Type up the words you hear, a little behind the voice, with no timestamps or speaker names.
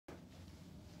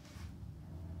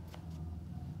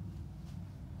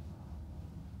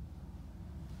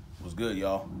What's good,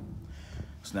 y'all?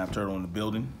 Snap Turtle in the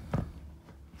building.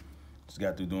 Just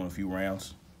got through doing a few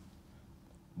rounds.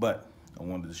 But I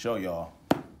wanted to show y'all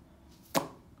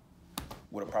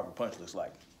what a proper punch looks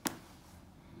like.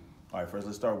 All right, first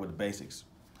let's start with the basics.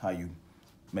 How you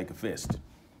make a fist,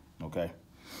 okay?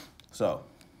 So,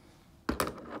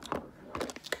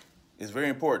 it's very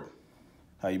important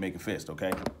how you make a fist,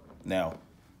 okay? Now,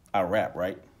 I rap,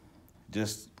 right?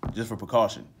 Just for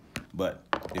precaution. But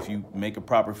if you make a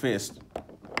proper fist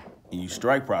and you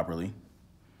strike properly,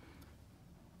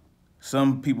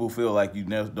 some people feel like you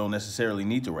don't necessarily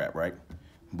need to rap, right?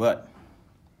 But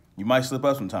you might slip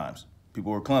up sometimes.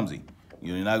 People are clumsy.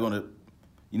 You're not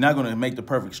gonna make the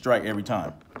perfect strike every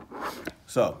time.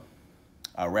 So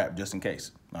I rap just in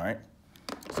case. All right.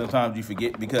 Sometimes you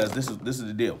forget because this is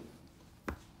the deal.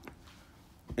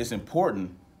 It's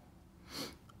important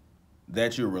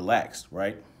that you're relaxed,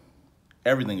 right?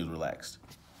 Everything is relaxed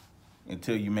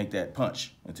until you make that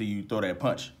punch, until you throw that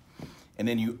punch. And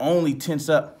then you only tense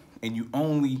up and you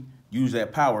only use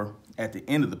that power at the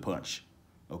end of the punch,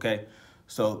 okay?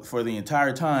 So for the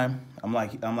entire time, I'm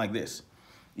like this.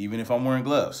 Even if I'm wearing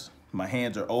gloves, my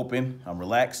hands are open, I'm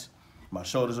relaxed, my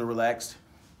shoulders are relaxed.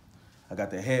 I got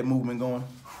the head movement going,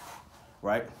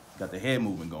 right? Got the head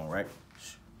movement going, right?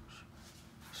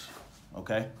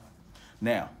 Okay?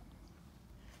 Now,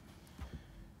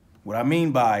 what I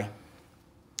mean by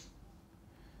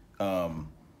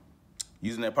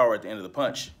using that power at the end of the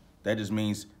punch, that just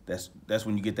means that's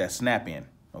when you get that snap in,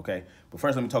 okay? But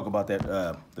first, let me talk about that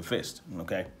the fist,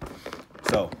 okay?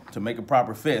 So to make a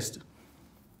proper fist,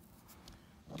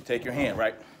 you take your hand,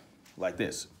 right, like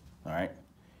this, all right?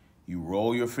 You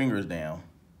roll your fingers down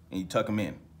and you tuck them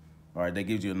in, all right? That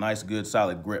gives you a nice, good,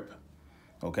 solid grip,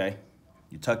 okay?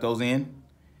 You tuck those in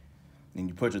and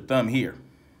you put your thumb here,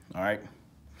 all right?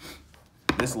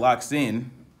 This locks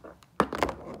in,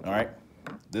 all right?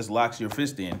 This locks your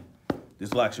fist in.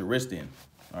 This locks your wrist in,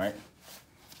 all right?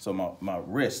 So my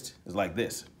wrist is like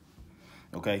this,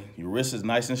 okay? Your wrist is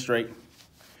nice and straight.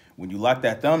 When you lock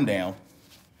that thumb down,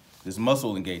 this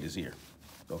muscle engages here,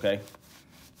 okay?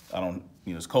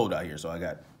 It's cold out here, so I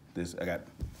got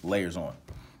layers on.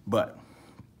 But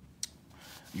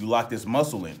you lock this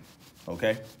muscle in,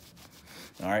 okay?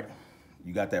 All right?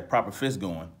 You got that proper fist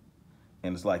going,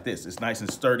 and it's like this. It's nice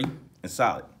and sturdy and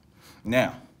solid.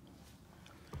 Now,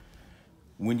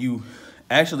 when you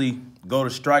actually go to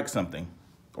strike something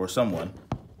or someone,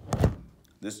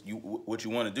 what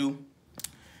you want to do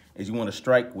is you want to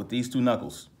strike with these two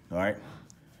knuckles, all right?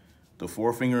 The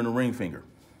forefinger and the ring finger,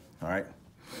 all right?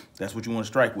 That's what you want to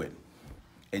strike with.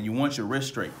 And you want your wrist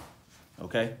straight,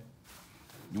 okay?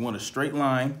 You want a straight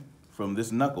line from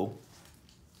this knuckle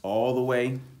all the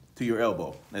way to your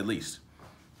elbow, at least,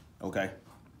 okay?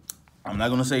 I'm not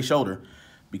going to say shoulder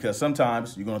because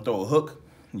sometimes you're going to throw a hook.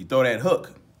 You throw that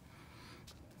hook,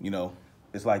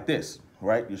 it's like this,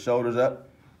 right? Your shoulders up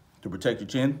to protect your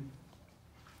chin,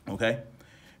 okay?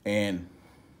 And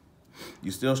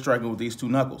you're still striking with these two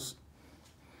knuckles.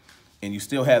 And you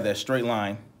still have that straight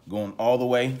line going all the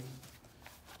way,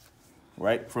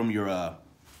 right, from your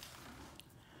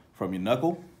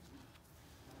knuckle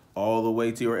all the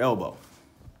way to your elbow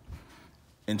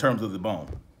in terms of the bone,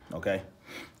 okay?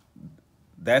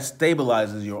 That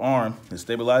stabilizes your arm, it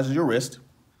stabilizes your wrist,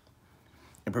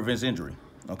 and prevents injury,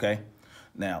 okay?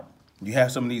 Now, you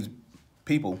have some of these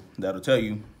people that'll tell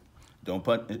you do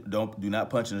not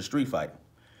punch in a street fight.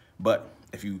 But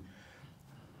if you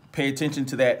pay attention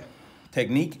to that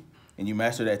technique and you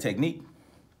master that technique,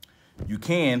 you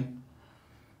can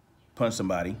punch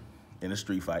somebody in a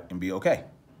street fight and be okay.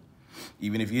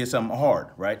 Even if you hit something hard,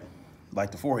 right?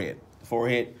 Like the forehead. The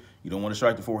forehead, you don't want to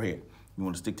strike the forehead. You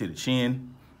want to stick to the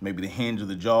chin, maybe the hinge of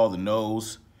the jaw, the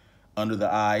nose, under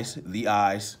the eyes, if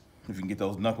you can get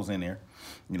those knuckles in there,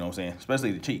 you know what I'm saying?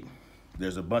 Especially the cheek.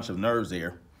 There's a bunch of nerves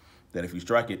there that if you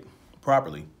strike it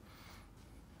properly,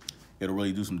 it'll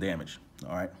really do some damage,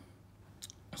 all right?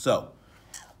 So,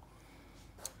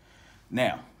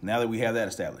 now that we have that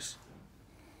established,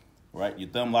 right? Your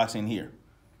thumb locks in here,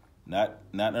 not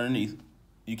underneath.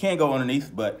 You can go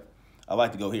underneath, but I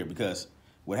like to go here because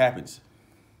what happens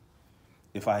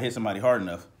if I hit somebody hard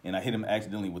enough and I hit him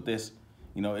accidentally with this,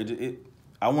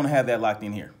 I want to have that locked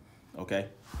in here, okay?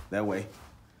 That way,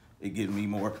 it gives me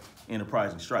more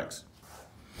enterprising strikes.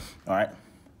 All right,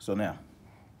 so now,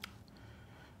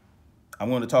 I'm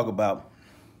going to talk about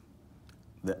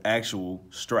the actual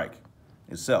strike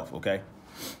itself, okay?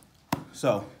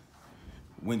 So,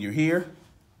 when you're here,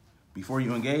 before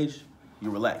you engage,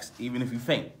 you're relaxed, even if you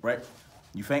faint, right?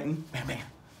 You fainting, bam, bam,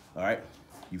 all right?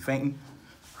 You fainting,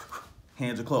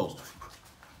 hands are closed,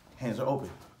 hands are open,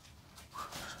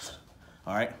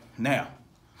 All right, now,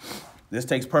 this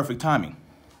takes perfect timing,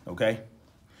 okay?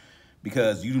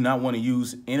 Because you do not want to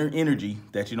use inner energy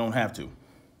that you don't have to.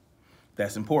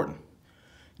 That's important.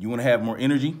 You want to have more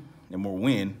energy and more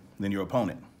wind than your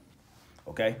opponent,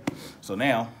 okay? So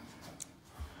now,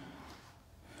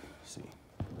 let's see,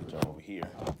 get y'all over here.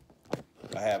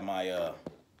 I have my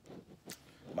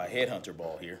my headhunter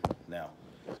ball here. Now,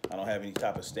 I don't have any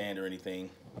type of stand or anything,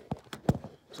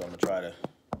 so I'm gonna try to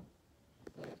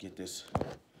get this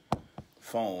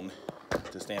phone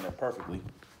to stand up perfectly.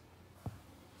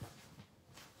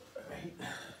 Right.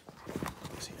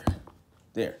 It's here.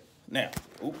 There. Now.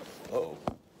 Oop. Uh-oh.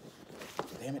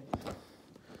 Damn it.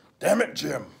 Damn it,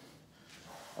 Jim.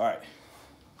 All right.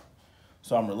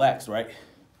 So I'm relaxed, right?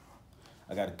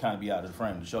 I got to kind of be out of the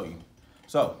frame to show you.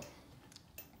 So,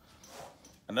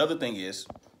 another thing is,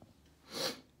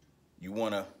 you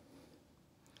want to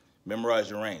memorize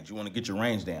your range. You want to get your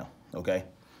range down, okay?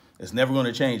 It's never going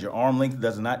to change. Your arm length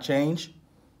does not change.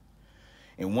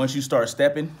 And once you start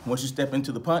stepping, once you step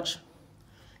into the punch,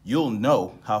 you'll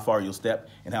know how far you'll step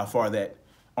and how far that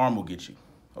arm will get you,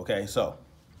 okay? So,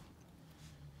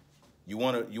 you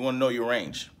want to know your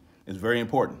range. It's very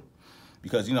important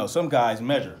because, you know, some guys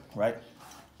measure, right?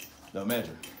 They'll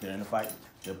measure. They're in the fight.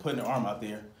 They're putting their arm out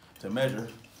there to measure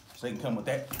so they can come with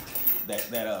that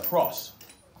cross,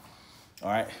 all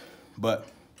right? But,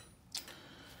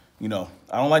 you know,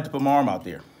 I don't like to put my arm out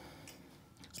there,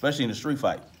 especially in a street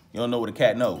fight. You don't know what a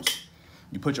cat knows.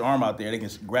 You put your arm out there, they can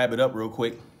grab it up real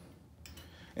quick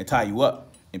and tie you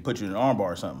up and put you in an arm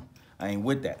bar or something. I ain't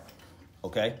with that,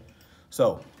 okay?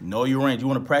 So, know your range. You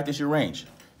want to practice your range.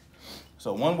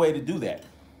 So one way to do that,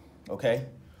 okay,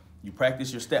 you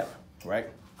practice your step, right?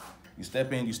 You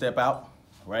step in, you step out,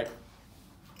 right?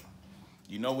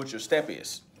 You know what your step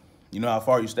is. You know how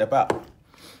far you step out.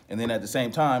 And then at the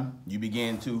same time, you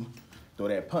begin to throw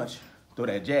that punch, throw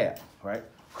that jab, right?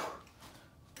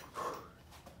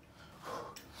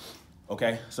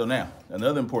 Okay, so now,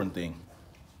 another important thing.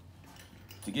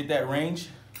 To get that range,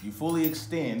 you fully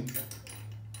extend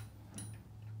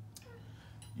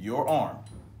your arm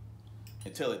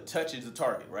until it touches the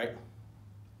target, right?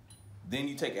 Then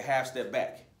you take a half step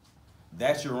back.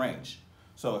 That's your range.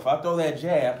 So if I throw that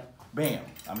jab, bam,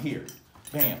 I'm here.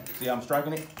 Bam. See how I'm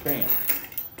striking it? Bam.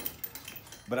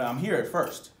 But I'm here at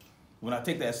first. When I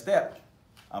take that step,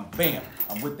 I'm bam.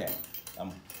 I'm with that.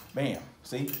 I'm bam.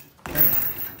 See? Bam.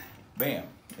 Bam.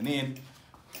 And then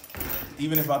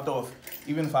even if I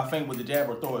feint with the jab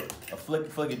or throw a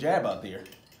flick a jab out there,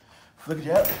 flick a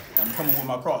jab, I'm coming with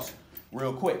my cross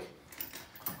real quick.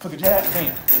 Flick a jab,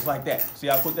 bam. Just like that. See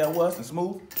how quick that was and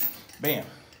smooth? Bam.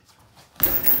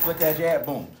 Flick that jab,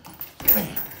 boom.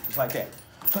 Bam. Just like that.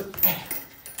 Flick, bam.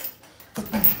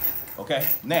 Flick, bam. Okay?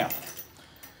 Now,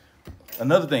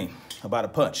 another thing about a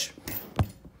punch.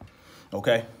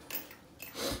 Okay?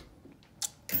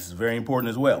 This is very important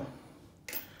as well.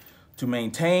 To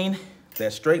maintain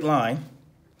that straight line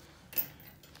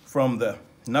from the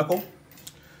knuckle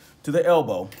to the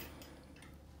elbow,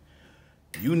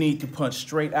 you need to punch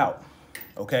straight out,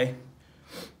 okay?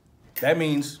 That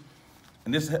means,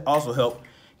 and this also helps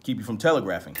keep you from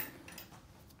telegraphing,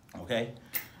 okay?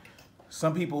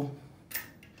 Some people,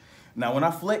 now when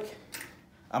I flick,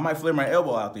 I might flare my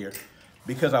elbow out there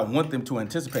because I want them to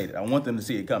anticipate it. I want them to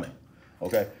see it coming,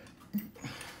 okay?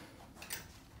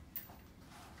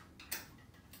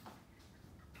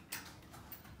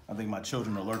 I think my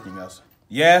children are lurking us.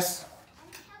 Yes?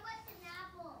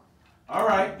 All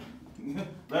right.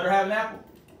 Let her have an apple.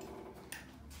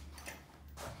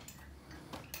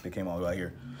 They came all the way out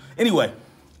here. Anyway,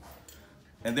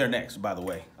 and they're next, by the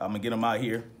way. I'm going to get them out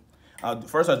here.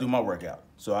 First, I do my workout,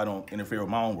 so I don't interfere with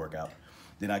my own workout.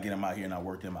 Then I get them out here and I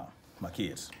work them out, my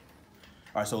kids.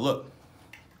 All right, so look.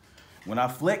 When I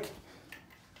flick,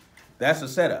 that's a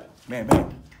setup. Bam,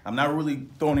 bam. I'm not really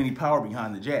throwing any power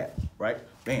behind the jab, right?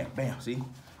 Bam, bam, see?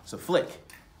 It's a flick.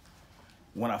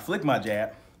 When I flick my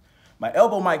jab, my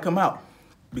elbow might come out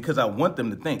because I want them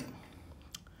to think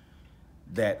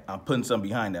that I'm putting something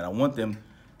behind that. I want them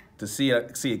to see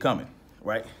it coming,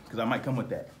 right? Because I might come with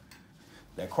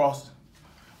that cross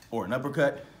or an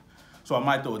uppercut. So I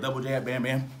might throw a double jab, bam,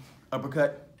 bam,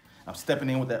 uppercut. I'm stepping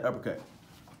in with that uppercut,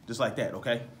 just like that,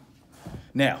 okay?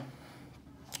 Now,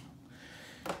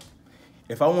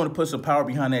 if I want to put some power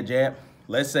behind that jab,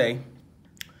 let's say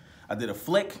I did a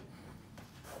flick,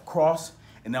 cross,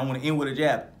 and I want to end with a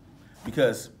jab,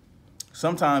 because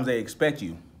sometimes they expect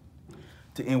you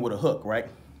to end with a hook, right?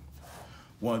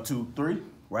 1, 2, 3,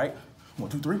 right? 1,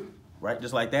 2, 3, right?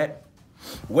 Just like that.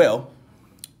 Well,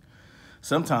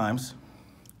 sometimes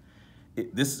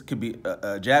this could be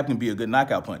a jab can be a good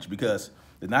knockout punch because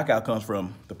The knockout comes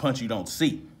from the punch you don't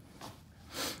see.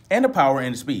 And the power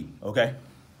and the speed, okay?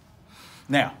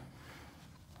 Now,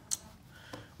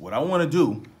 what I want to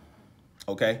do,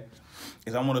 okay,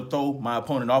 is I want to throw my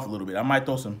opponent off a little bit. I might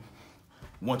throw some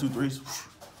 1, 2, 3s.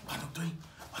 1, 2, 3,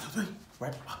 1, 2, 3,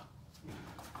 right?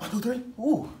 1, 2, 3,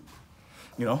 ooh.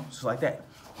 You know, just like that.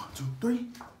 1, 2, 3,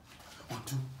 1,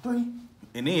 2, 3.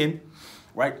 And then,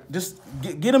 right, just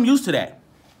get them used to that.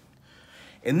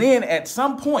 And then at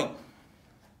some point,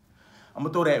 I'm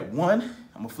gonna throw that 1, I'm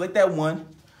gonna flick that 1,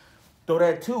 throw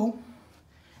that 2,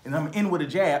 and I'm in with a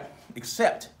jab,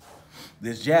 except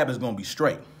this jab is gonna be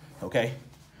straight, okay?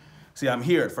 See, I'm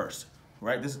here at first,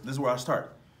 right? This is where I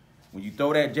start. When you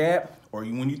throw that jab, or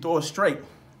when you throw it straight,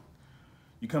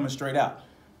 you're coming straight out,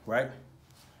 right?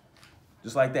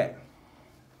 Just like that.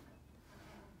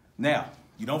 Now,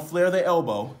 you don't flare the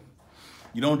elbow,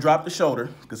 you don't drop the shoulder,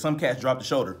 because some cats drop the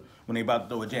shoulder when they about to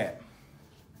throw a jab,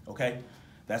 okay?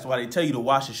 That's why they tell you to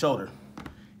wash your shoulder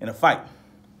in a fight.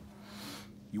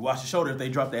 You wash your shoulder. If they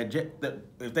drop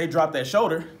that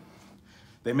shoulder,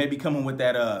 they may be coming with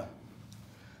that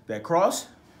that cross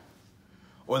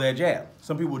or that jab.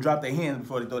 Some people drop their hands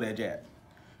before they throw that jab,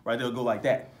 right? They'll go like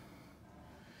that,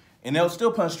 and they'll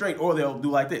still punch straight, or they'll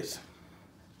do like this.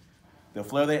 They'll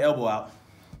flare their elbow out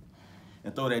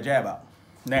and throw that jab out.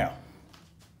 Now,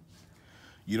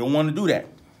 you don't want to do that.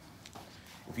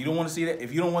 If you don't want to see that,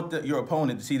 if you don't want your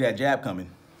opponent to see that jab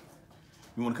coming,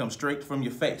 you want to come straight from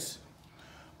your face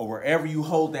or wherever you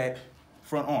hold that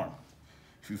front arm.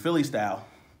 If you Philly style,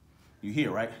 you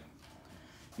here, right?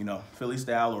 You know, Philly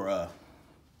style or,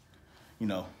 you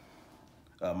know,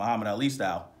 Muhammad Ali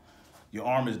style. Your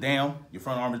arm is down, your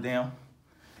front arm is down,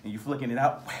 and you're flicking it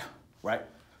out, right?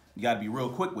 You got to be real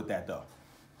quick with that, though,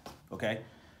 okay?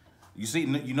 You see,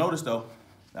 you notice, though,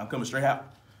 I'm coming straight out.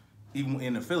 Even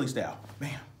in the Philly style,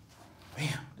 bam, bam,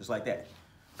 just like that,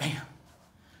 bam.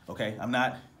 Okay, I'm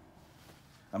not,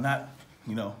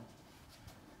 you know,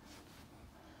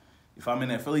 if I'm in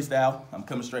that Philly style, I'm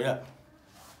coming straight up,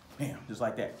 bam, just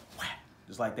like that, whack,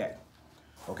 just like that,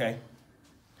 okay?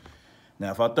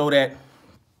 Now, if I throw that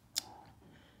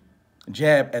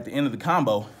jab at the end of the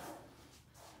combo,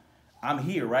 I'm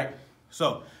here, right?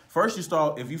 So, first you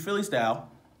start, if you Philly style,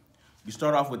 you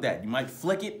start off with that. You might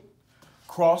flick it,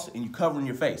 cross, and you cover in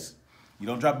your face. You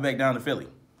don't drop it back down to Philly,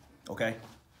 okay?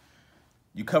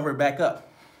 You cover it back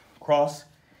up, cross,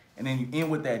 and then you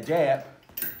end with that jab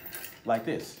like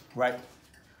this, right?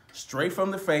 Straight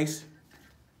from the face,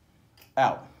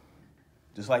 out,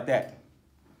 just like that.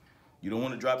 You don't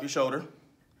want to drop your shoulder.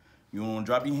 You don't want to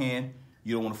drop your hand.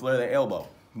 You don't want to flare that elbow.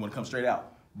 You want to come straight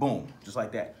out, boom, just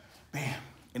like that, bam.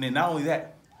 And then not only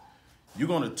that, you're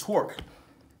going to torque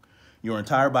your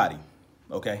entire body,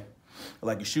 okay?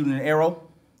 Like you're shooting an arrow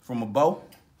from a bow.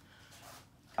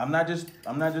 I'm not just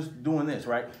doing this,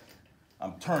 right?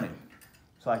 I'm turning.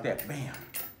 It's like that. Bam.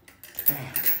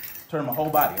 Bam. Turning my whole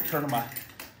body. I'm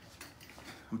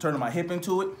turning my hip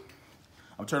into it.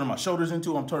 I'm turning my shoulders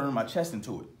into it. I'm turning my chest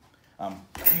into it. Bam,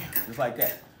 just like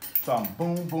that. So I'm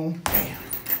boom, boom, bam.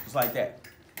 Just like that.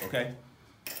 Okay?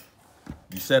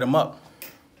 You set them up.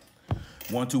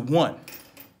 1, 2, 1.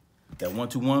 That 1,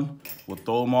 2, 1 will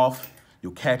throw them off.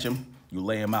 You'll catch them. You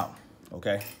lay them out,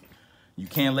 okay? You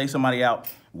can't lay somebody out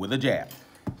with a jab.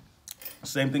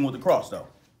 Same thing with the cross, though,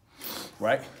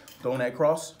 right? Throwing that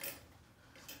cross,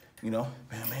 you know,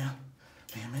 bam, bam,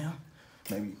 bam, bam.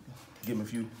 Maybe give him a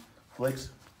few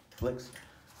flicks, flicks,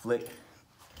 flick,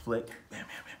 flick, bam,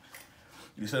 bam, bam.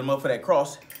 You set them up for that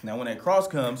cross. Now, when that cross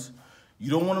comes,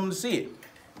 you don't want them to see it.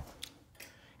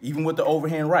 Even with the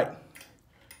overhand right,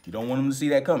 you don't want them to see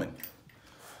that coming.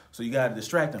 So you got to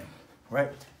distract them,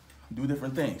 right? Do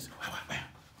different things.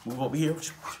 Move over here,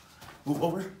 move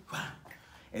over.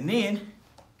 And then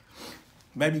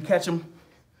maybe catch them,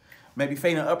 maybe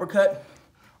feint an uppercut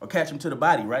or catch them to the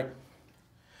body, right?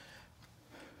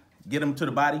 Get them to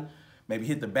the body, maybe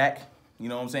hit the back, you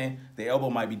know what I'm saying? The elbow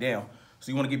might be down.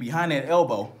 So you want to get behind that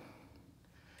elbow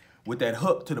with that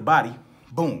hook to the body,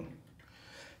 boom,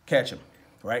 catch him,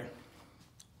 right?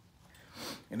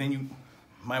 And then you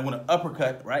might want to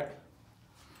uppercut, right?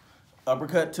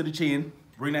 Uppercut to the chin,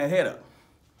 bring that head up.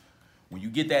 When you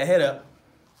get that head up,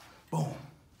 boom,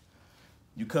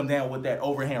 you come down with that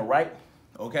overhand right,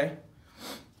 okay?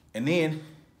 And then,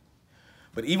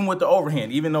 but even with the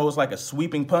overhand, even though it's like a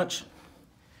sweeping punch,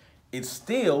 it's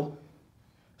still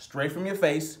straight from your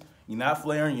face. You're not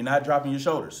flaring, you're not dropping your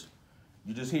shoulders.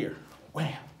 You're just here,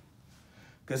 wham.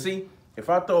 Because see, if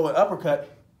I throw an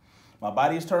uppercut, my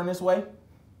body is turned this way.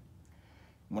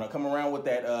 When I come around with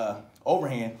that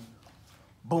overhand,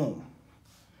 boom,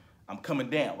 I'm coming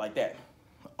down like that,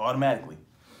 automatically.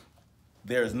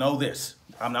 There's no this.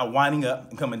 I'm not winding up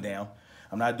and coming down.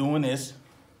 I'm not doing this,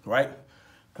 right?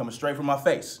 Coming straight from my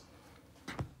face.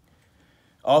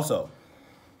 Also,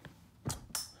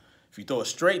 if you throw a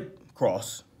straight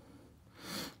cross,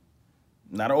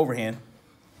 not an overhand,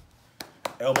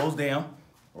 elbows down,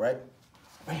 right?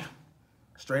 Bam.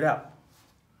 Straight out.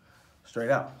 Straight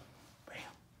out. Bam.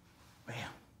 Bam.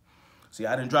 See,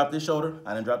 I didn't drop this shoulder.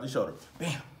 I didn't drop this shoulder.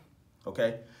 Bam.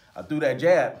 Okay? I threw that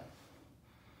jab.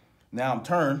 Now I'm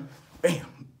turned. Bam.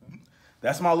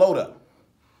 That's my load up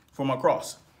for my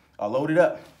cross. I loaded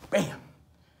up. Bam.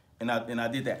 And I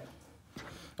did that.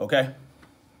 Okay?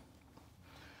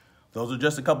 Those are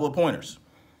just a couple of pointers.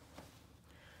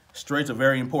 Straights are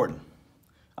very important.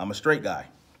 I'm a straight guy.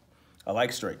 I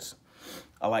like straights.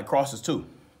 I like crosses too.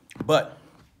 But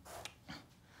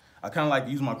I kind of like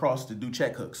to use my cross to do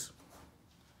check hooks.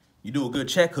 You do a good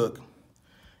check hook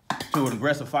to an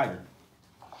aggressive fighter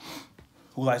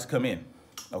who likes to come in,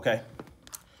 okay?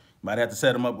 Might have to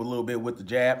set him up a little bit with the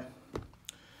jab,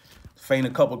 feint a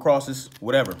couple crosses,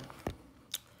 whatever.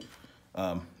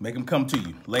 Make them come to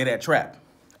you. Lay that trap,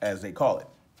 as they call it.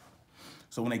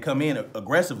 So when they come in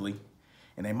aggressively,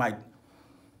 and they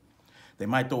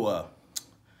might throw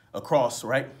a cross,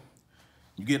 right?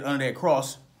 You get under that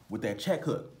cross with that check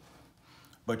hook,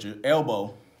 but your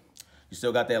elbow, you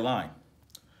still got that line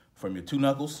from your two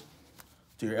knuckles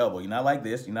to your elbow. You're not like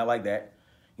this, you're not like that,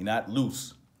 you're not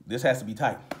loose. This has to be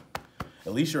tight.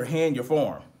 At least your hand, your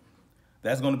forearm,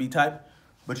 that's gonna be tight,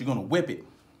 but you're gonna whip it.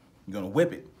 You're gonna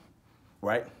whip it,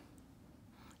 right?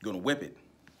 You're gonna whip it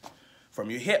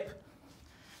from your hip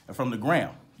and from the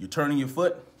ground. You're turning your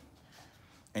foot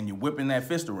and you're whipping that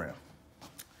fist around.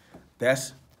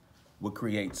 That's what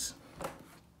creates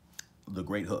the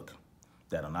great hook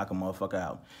that'll knock a motherfucker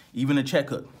out. Even a check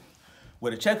hook.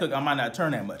 With a check hook, I might not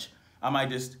turn that much. I might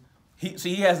just,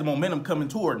 he has the momentum coming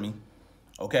toward me,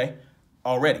 okay,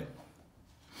 already.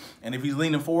 And if he's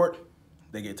leaning forward,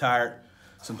 they get tired.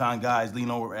 Sometimes guys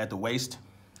lean over at the waist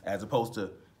as opposed to,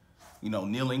 you know,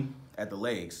 kneeling at the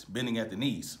legs, bending at the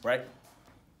knees, right?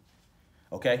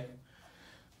 Okay?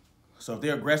 So if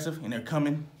they're aggressive and they're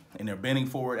coming and they're bending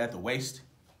forward at the waist,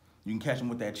 you can catch them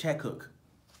with that check hook.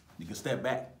 You can step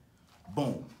back,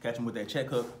 boom, catch them with that check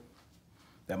hook.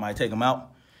 That might take them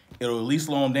out. It'll at least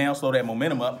slow them down, slow that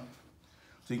momentum up.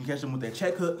 So you can catch them with that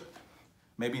check hook,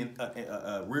 maybe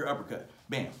a rear uppercut.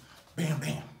 Bam, bam,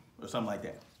 bam, or something like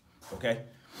that, okay?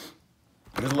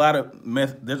 There's a lot of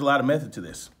method to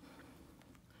this,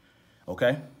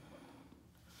 okay?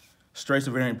 Straights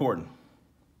are very important,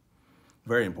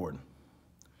 very important.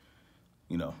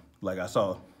 You know, like I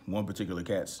saw one particular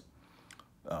cat's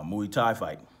Muay Thai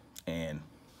fight, and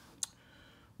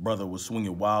brother was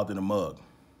swinging wild in a mug,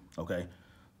 okay?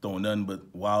 Throwing nothing but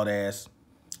wild ass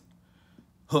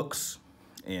hooks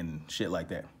and shit like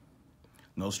that.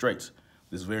 No straights.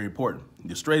 This is very important.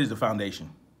 The straight is the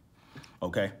foundation,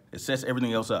 okay? It sets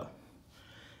everything else up.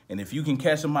 And if you can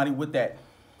catch somebody with that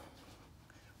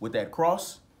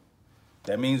cross,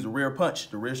 that means the rear punch,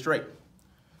 the rear straight.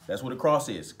 That's what a cross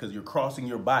is, because you're crossing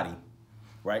your body,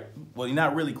 right? Well, you're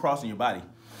not really crossing your body,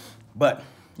 but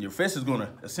your fist is gonna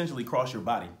essentially cross your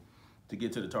body to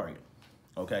get to the target,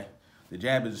 okay? The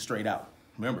jab is straight out.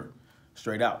 Remember,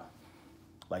 straight out,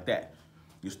 like that.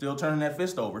 You're still turning that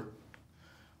fist over,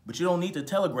 but you don't need to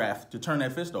telegraph to turn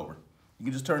that fist over. You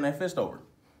can just turn that fist over.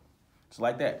 Just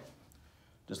like that.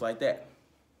 Just like that.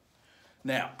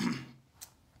 Now,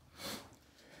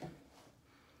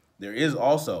 there is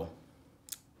also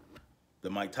the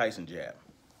Mike Tyson jab,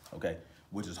 okay,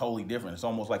 which is wholly different. It's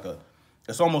almost like a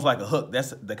hook.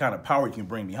 That's the kind of power you can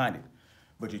bring behind it.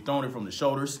 But you're throwing it from the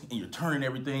shoulders and you're turning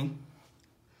everything.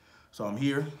 So I'm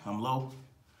here, I'm low.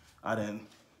 I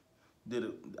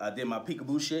did my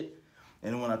peekaboo shit,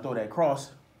 and then when I throw that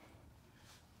cross,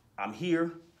 I'm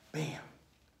here, bam,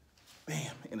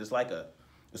 bam, and it's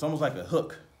almost like a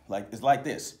hook, like it's like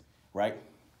this, right?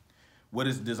 What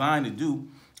it's designed to do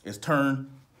is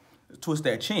twist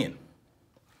that chin.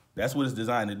 That's what it's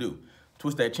designed to do.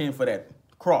 Twist that chin for that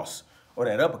cross or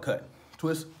that uppercut.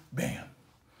 Twist, bam,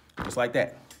 just like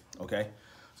that, okay?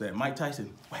 So that Mike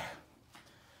Tyson, wham.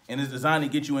 And it's designed to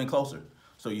get you in closer.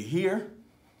 So you're here,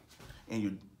 and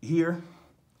you're here,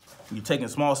 and you're taking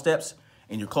small steps,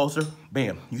 and you're closer,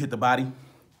 bam, you hit the body.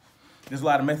 There's a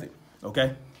lot of method,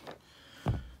 okay?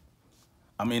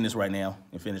 I'm in this right now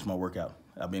and finish my workout.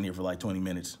 I've been here for like 20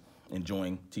 minutes,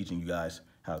 enjoying teaching you guys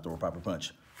how to throw a proper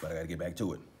punch, but I gotta get back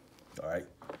to it, all right?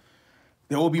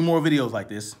 There will be more videos like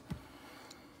this.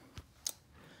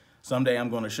 Someday I'm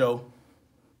gonna show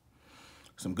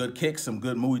some good kicks, some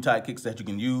good Muay Thai kicks that you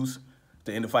can use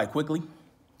to end the fight quickly.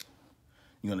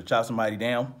 You're gonna chop somebody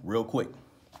down real quick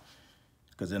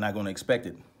because they're not gonna expect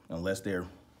it unless they're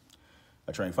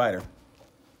a trained fighter.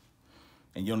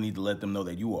 And you don't need to let them know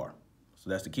that you are. So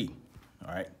that's the key,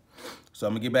 all right? So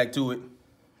I'm gonna get back to it.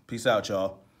 Peace out,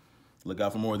 y'all. Look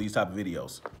out for more of these type of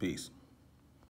videos. Peace.